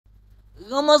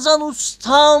Ramazan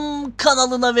Ustam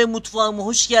kanalına ve mutfağıma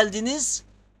hoş geldiniz.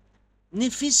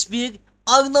 Nefis bir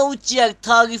Arnavut ciğer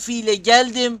tarifiyle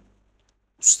geldim.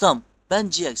 Ustam, ben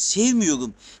ciğer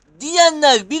sevmiyorum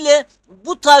diyenler bile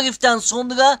bu tariften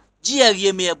sonra ciğer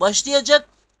yemeye başlayacak.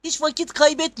 Hiç vakit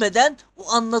kaybetmeden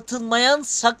o anlatılmayan,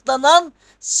 saklanan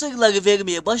sırları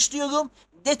vermeye başlıyorum.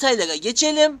 Detaylara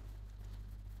geçelim.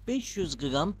 500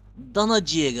 gram dana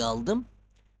ciğeri aldım.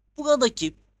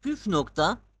 Buradaki püf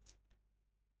nokta,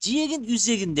 ciğerin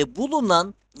üzerinde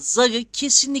bulunan zarı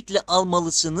kesinlikle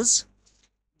almalısınız.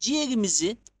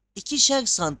 Ciğerimizi 2'şer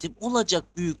santim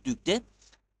olacak büyüklükte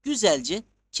güzelce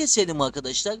keselim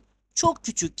arkadaşlar. Çok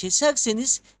küçük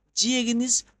keserseniz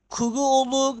ciğeriniz kuru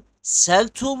olur,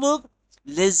 sert olur,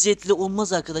 lezzetli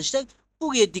olmaz arkadaşlar.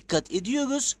 Buraya dikkat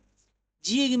ediyoruz.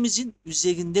 Ciğerimizin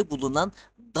üzerinde bulunan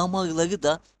damarları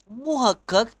da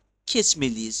muhakkak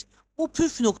kesmeliyiz. Bu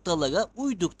püf noktalara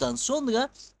uyduktan sonra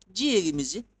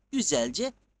ciğerimizi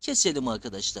güzelce keselim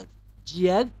arkadaşlar.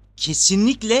 Ciğer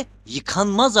kesinlikle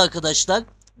yıkanmaz arkadaşlar.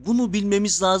 Bunu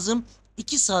bilmemiz lazım.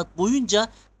 2 saat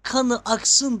boyunca kanı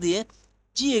aksın diye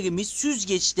ciğerimi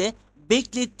süzgeçte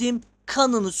beklettim.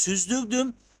 Kanını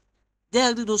süzdürdüm.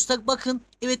 Değerli dostlar, bakın,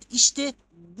 evet, işte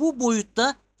bu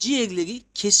boyutta ciğerleri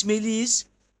kesmeliyiz.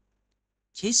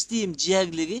 Kestiğim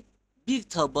ciğerleri bir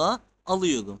tabağa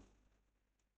alıyorum.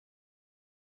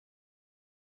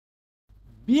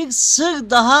 Bir sır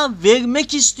daha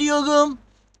vermek istiyorum.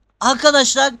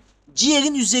 Arkadaşlar,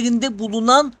 ciğerin üzerinde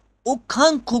bulunan o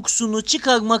kan kokusunu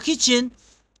çıkarmak için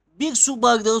bir su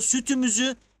bardağı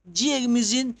sütümüzü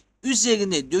ciğerimizin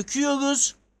üzerine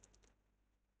döküyoruz.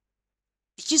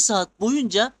 2 saat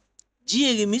boyunca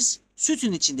ciğerimiz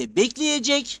sütün içinde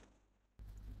bekleyecek.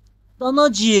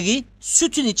 Dana ciğeri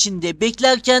sütün içinde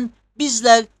beklerken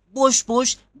bizler boş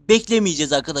boş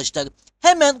beklemeyeceğiz arkadaşlar.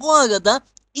 Hemen o arada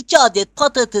 2 adet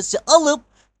patatesi alıp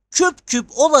küp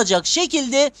küp olacak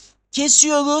şekilde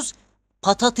kesiyoruz.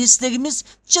 Patateslerimiz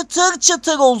çıtır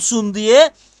çıtır olsun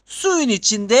diye suyun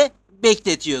içinde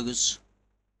bekletiyoruz.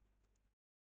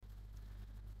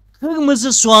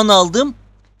 Kırmızı soğan aldım.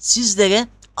 Sizlere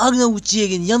Arnavut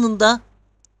ciğerin yanında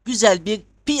güzel bir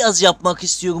piyaz yapmak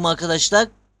istiyorum arkadaşlar.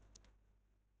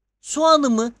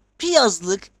 Soğanımı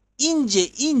piyazlık ince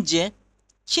ince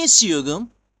kesiyorum.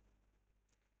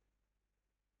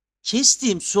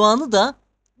 Kestiğim soğanı da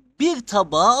bir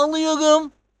tabağa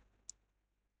alıyorum.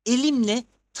 Elimle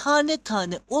tane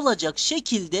tane olacak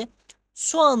şekilde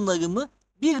soğanlarımı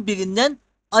birbirinden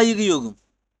ayırıyorum.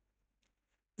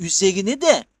 Üzerine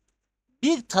de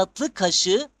bir tatlı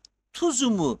kaşığı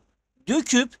tuzumu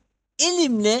döküp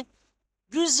elimle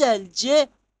güzelce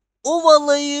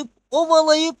ovalayıp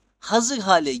ovalayıp hazır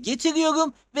hale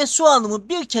getiriyorum ve soğanımı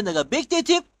bir kenara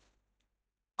bekletip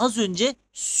az önce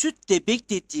sütle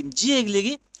beklettiğim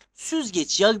ciğerleri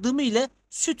süzgeç yardımıyla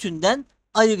sütünden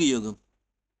ayırıyorum.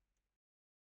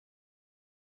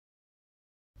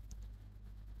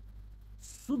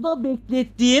 Suda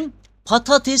beklettiğim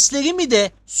patateslerimi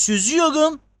de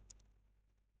süzüyorum.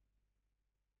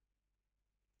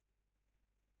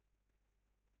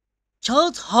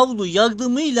 Kağıt havlu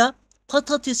yardımıyla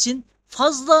patatesin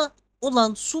fazla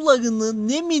olan sularını,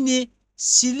 nemini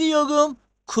siliyorum,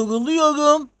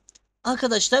 kuruluyorum.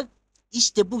 Arkadaşlar,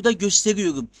 işte burada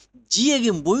gösteriyorum.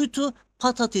 Ciğerin boyutu,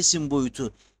 patatesin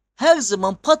boyutu. Her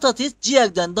zaman patates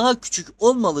ciğerden daha küçük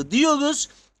olmalı diyoruz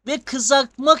ve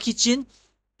kızartmak için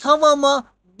tavama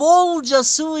bolca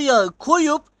sıvı yağ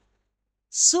koyup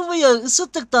sıvı yağı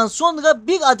ısıttıktan sonra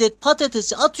bir adet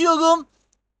patatesi atıyorum.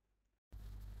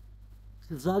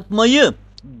 Kızartmayı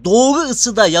doğru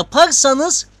ısıda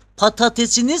yaparsanız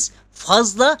patatesiniz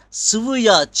fazla sıvı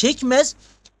yağ çekmez.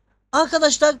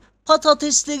 Arkadaşlar,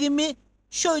 patateslerimi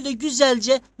şöyle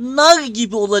güzelce nar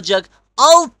gibi olacak,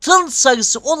 altın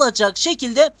sarısı olacak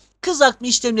şekilde kızartma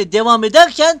işlemine devam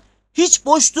ederken hiç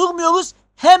boş durmuyoruz.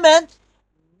 Hemen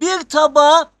bir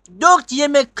tabağa 4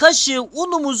 yemek kaşığı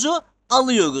unumuzu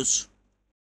alıyoruz.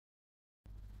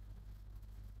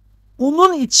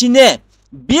 Unun içine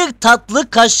bir tatlı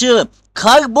kaşığı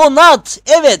karbonat,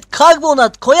 evet,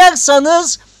 karbonat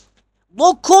koyarsanız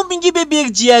lokum gibi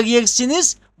bir ciğer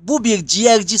yersiniz. Bu bir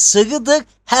ciğerci sırrıdır.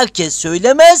 Herkes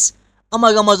söylemez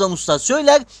ama Ramazan Usta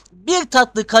söyler. Bir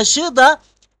tatlı kaşığı da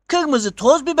kırmızı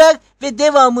toz biber ve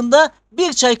devamında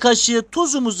bir çay kaşığı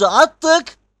tuzumuzu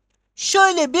attık.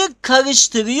 Şöyle bir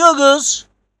karıştırıyoruz.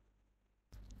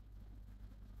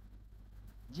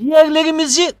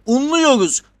 Ciğerlerimizi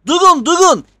unluyoruz. Durun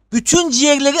durun. Bütün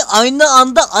ciğerleri aynı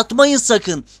anda atmayın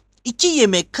sakın. 2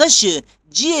 yemek kaşığı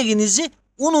ciğerinizi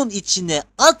unun içine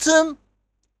atın.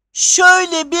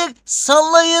 Şöyle bir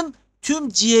sallayın. Tüm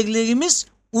ciğerlerimiz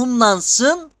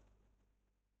unlansın.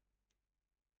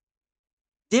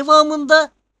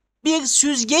 Devamında bir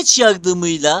süzgeç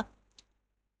yardımıyla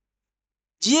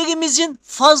ciğerimizin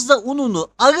fazla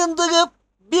ununu arındırıp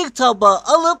bir tabağa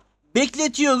alıp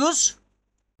bekletiyoruz.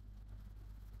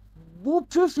 Bu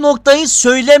püf noktayı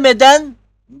söylemeden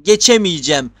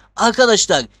geçemeyeceğim.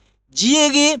 Arkadaşlar,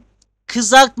 ciğeri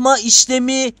kızartma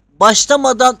işlemi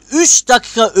başlamadan 3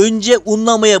 dakika önce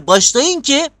unlamaya başlayın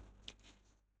ki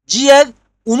ciğer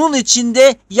unun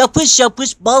içinde yapış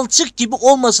yapış balçık gibi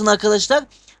olmasın arkadaşlar.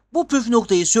 Bu püf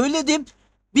noktayı söyledim.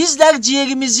 Bizler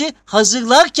ciğerimizi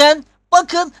hazırlarken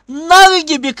bakın nar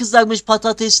gibi kızarmış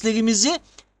patateslerimizi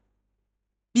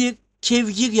bir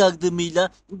kevgir yardımıyla,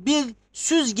 bir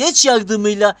süzgeç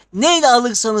yardımıyla neyle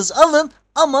alırsanız alın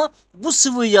ama bu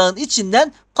sıvı yağın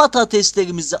içinden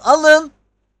patateslerimizi alın.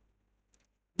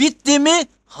 Bitti mi?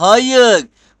 Hayır.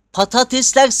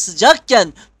 Patatesler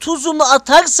sıcakken tuzunu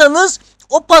atarsanız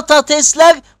o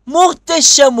patatesler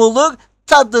muhteşem olur.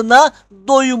 Tadına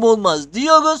doyum olmaz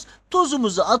diyoruz.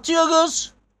 Tuzumuzu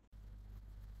atıyoruz.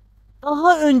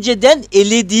 Daha önceden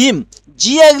elediğim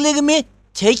ciğerlerimi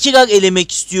tekrar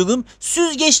elemek istiyorum.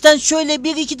 Süzgeçten şöyle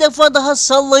bir iki defa daha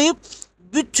sallayıp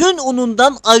bütün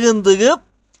unundan arındırıp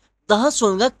daha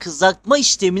sonra kızartma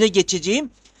işlemine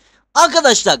geçeceğim.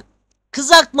 Arkadaşlar,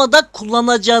 kızartmada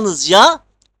kullanacağınız yağ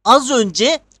az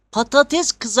önce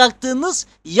patates kızarttığınız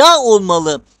yağ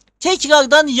olmalı.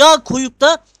 Tekrardan yağ koyup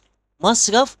da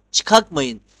masraf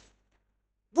çıkartmayın.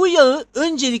 Bu yağı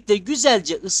öncelikle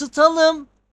güzelce ısıtalım.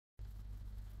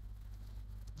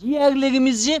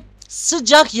 Ciğerlerimizi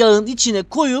sıcak yağın içine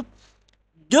koyup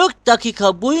 4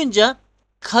 dakika boyunca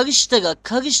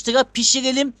karıştıra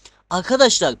pişirelim.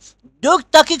 Arkadaşlar,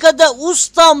 4 dakikada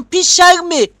ustam pişer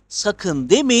mi? Sakın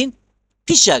demeyin.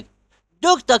 Pişer.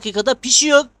 4 dakikada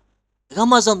pişiyor.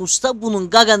 Ramazan Usta bunun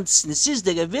garantisini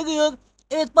sizlere veriyor.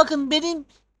 Evet, bakın benim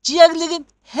ciğerlerim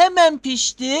hemen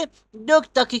pişti.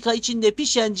 4 dakika içinde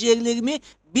pişen ciğerlerimi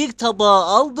bir tabağa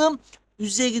aldım.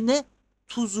 Üzerine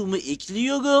tuzumu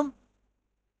ekliyorum.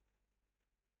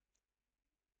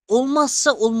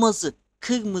 Olmazsa olmazı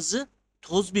kırmızı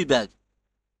toz biber,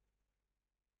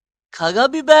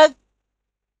 karabiber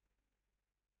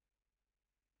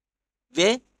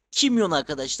ve kimyon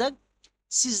arkadaşlar.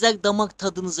 Sizler damak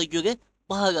tadınıza göre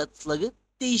baharatları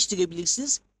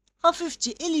değiştirebilirsiniz.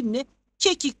 Hafifçe elimle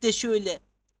kekikte şöyle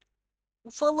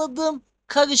ufaladım,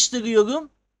 karıştırıyorum.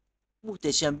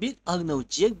 Muhteşem bir Arnavut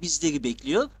ciğer bizleri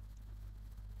bekliyor.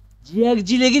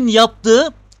 Ciğercilerin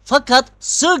yaptığı fakat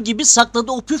sır gibi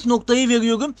sakladığı o püf noktayı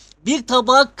veriyorum. Bir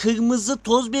tabağa kırmızı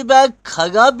toz biber,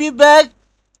 karabiber,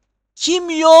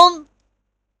 kimyon.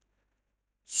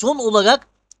 Son olarak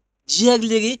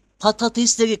ciğerleri,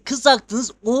 patatesleri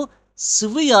kızarttığınız o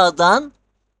sıvı yağdan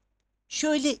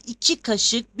şöyle 2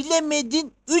 kaşık,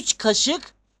 bilemedin 3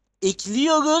 kaşık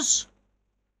ekliyoruz.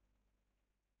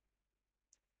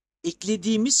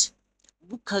 Eklediğimiz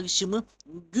bu karışımı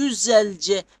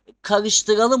güzelce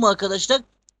karıştıralım arkadaşlar.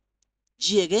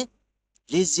 Ciğere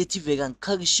lezzeti veren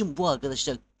karışım bu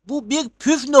arkadaşlar. Bu bir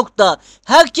püf nokta.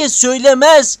 Herkes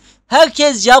söylemez,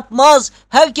 herkes yapmaz,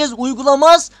 herkes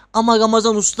uygulamaz ama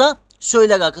Ramazan Usta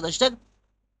söyler arkadaşlar.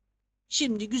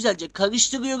 Şimdi güzelce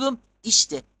karıştırıyorum.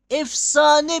 İşte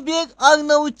efsane bir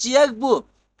Arnavut ciğer bu.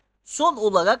 Son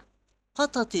olarak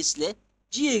patatesle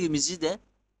ciğerimizi de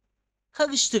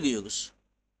karıştırıyoruz.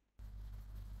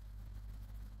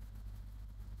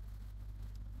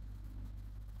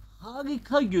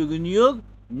 Harika görünüyor,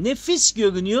 nefis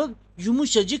görünüyor,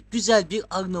 yumuşacık güzel bir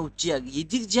Arnavut ciğer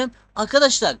yedireceğim.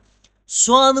 Arkadaşlar,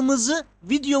 soğanımızı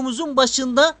videomuzun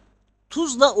başında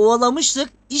tuzla ovalamıştık.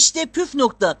 İşte püf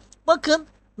nokta. Bakın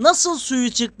nasıl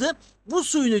suyu çıktı. Bu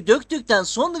suyunu döktükten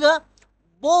sonra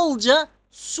bolca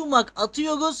sumak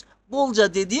atıyoruz.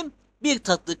 Bolca dediğim bir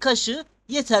tatlı kaşığı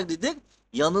yeterlidir.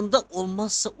 Yanında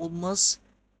olmazsa olmaz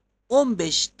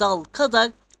 15 dal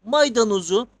kadar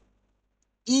maydanozu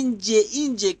ince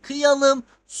ince kıyalım.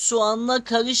 Soğanla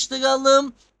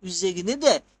karıştıralım. Üzerine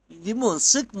de limon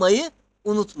sıkmayı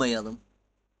unutmayalım.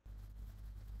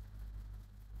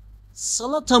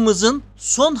 Salatamızın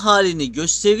son halini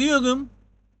gösteriyorum.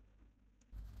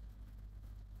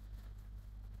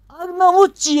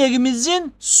 Arnavut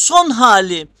ciğerimizin son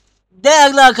hali.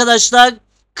 Değerli arkadaşlar,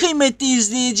 kıymetli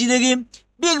izleyicilerim,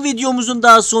 bir videomuzun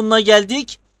daha sonuna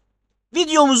geldik.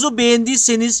 Videomuzu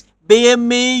beğendiyseniz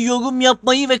beğenmeyi, yorum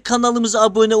yapmayı ve kanalımıza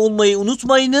abone olmayı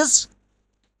unutmayınız.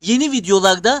 Yeni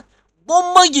videolarda,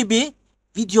 bomba gibi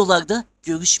videolarda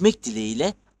görüşmek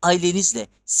dileğiyle, ailenizle,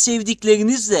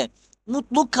 sevdiklerinizle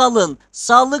mutlu kalın,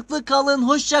 sağlıklı kalın,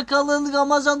 hoşça kalın.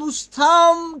 Ramazan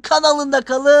Ustam kanalında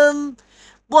kalın.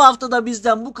 Bu hafta da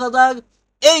bizden bu kadar.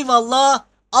 Eyvallah.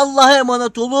 Allah'a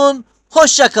emanet olun.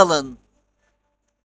 Hoşça kalın.